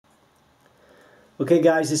Okay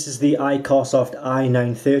guys, this is the iCarsoft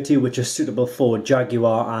i930, which is suitable for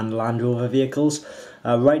Jaguar and Land Rover vehicles.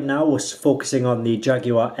 Right now we're focusing on the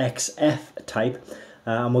Jaguar XF type,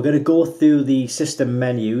 and we're going to go through the system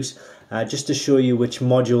menus just to show you which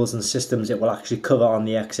modules and systems it will actually cover on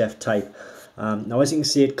the XF type. Now as you can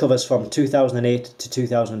see, it covers from 2008 to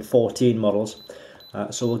 2014 models,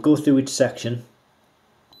 so we'll go through each section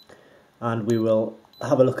and we will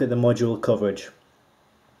have a look at the module coverage.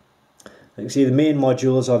 You can see the main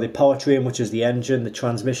modules are the powertrain, which is the engine, the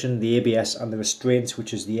transmission, the ABS and the restraints,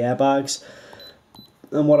 which is the airbags.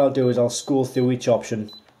 And what I'll do is I'll scroll through each option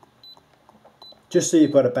just so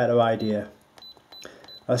you've got a better idea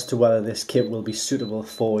as to whether this kit will be suitable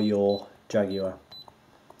for your Jaguar.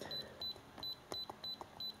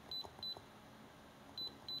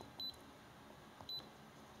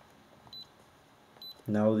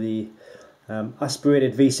 Now the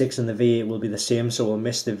aspirated V6 and the V8 will be the same, so we'll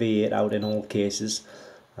miss the V8 out in all cases.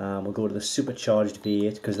 We'll go to the supercharged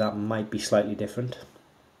V8 because that might be slightly different.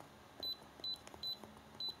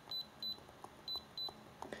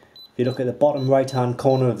 If you look at the bottom right hand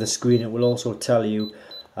corner of the screen, it will also tell you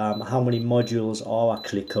how many modules are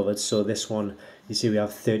actually covered. So this one, you see we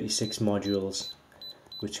have 36 modules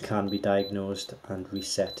which can be diagnosed and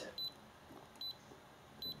reset.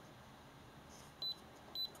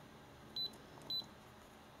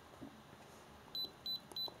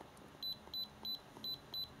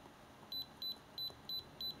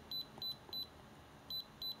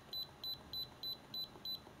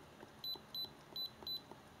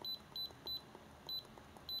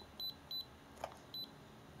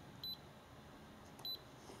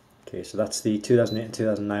 Okay, so that's the 2008 and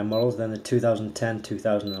 2009 models, then the 2010,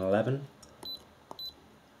 2011.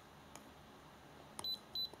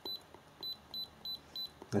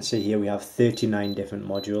 Let's see, here we have 39 different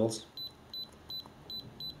modules.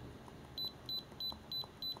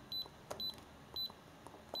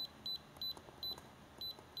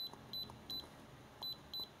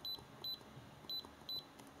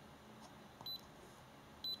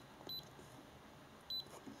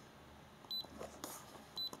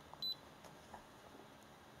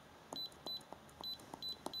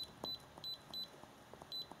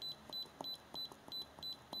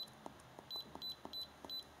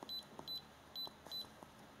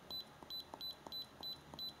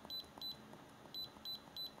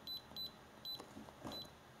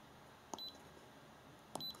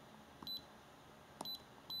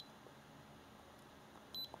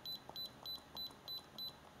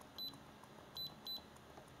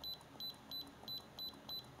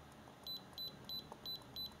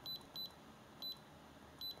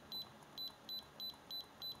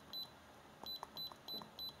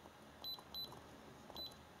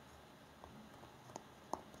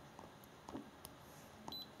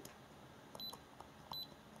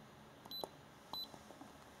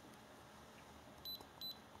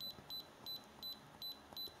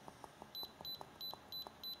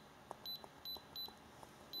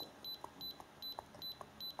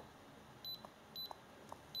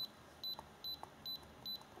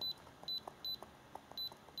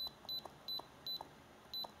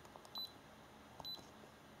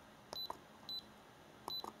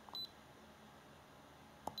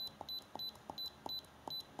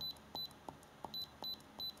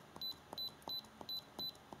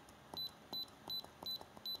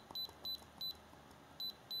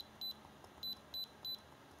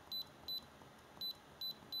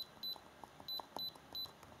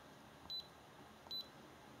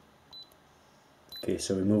 Okay,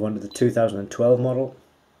 so we move on to the 2012 model.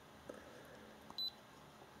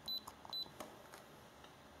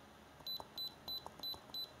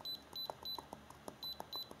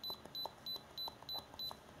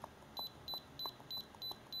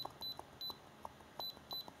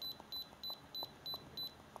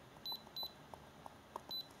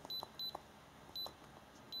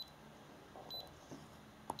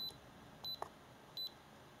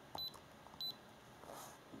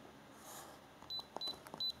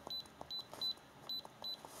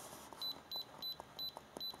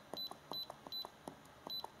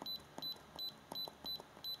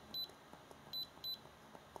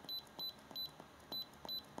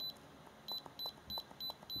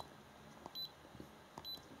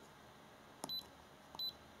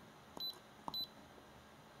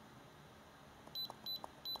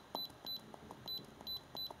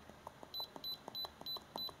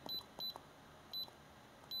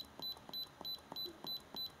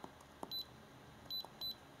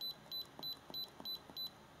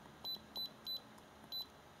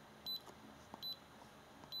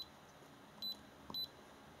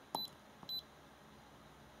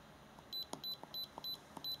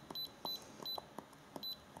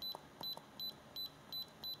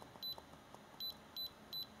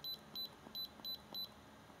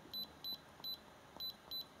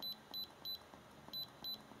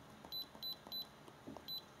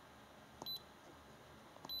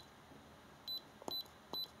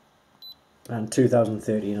 and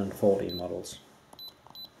 2013 and 14 models.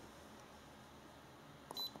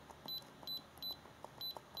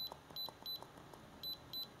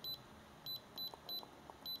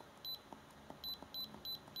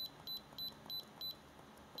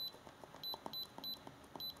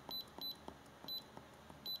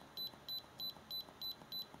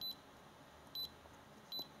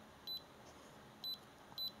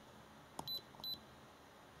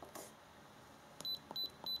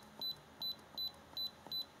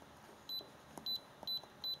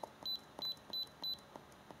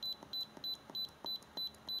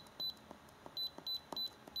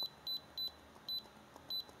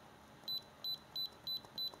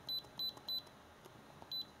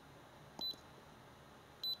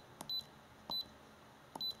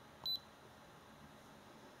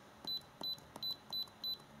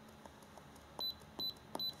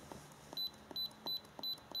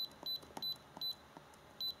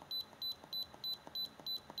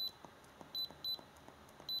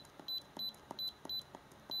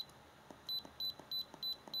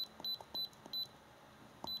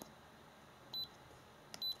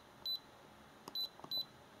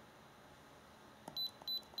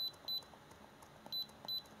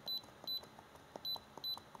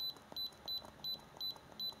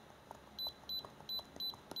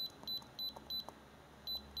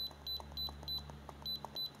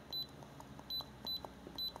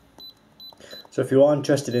 So if you are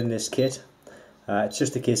interested in this kit, it's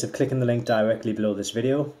just a case of clicking the link directly below this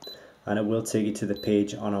video and it will take you to the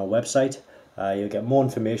page on our website. You'll get more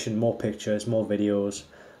information, more pictures, more videos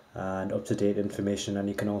and up-to-date information, and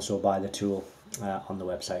you can also buy the tool on the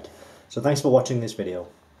website. So thanks for watching this video.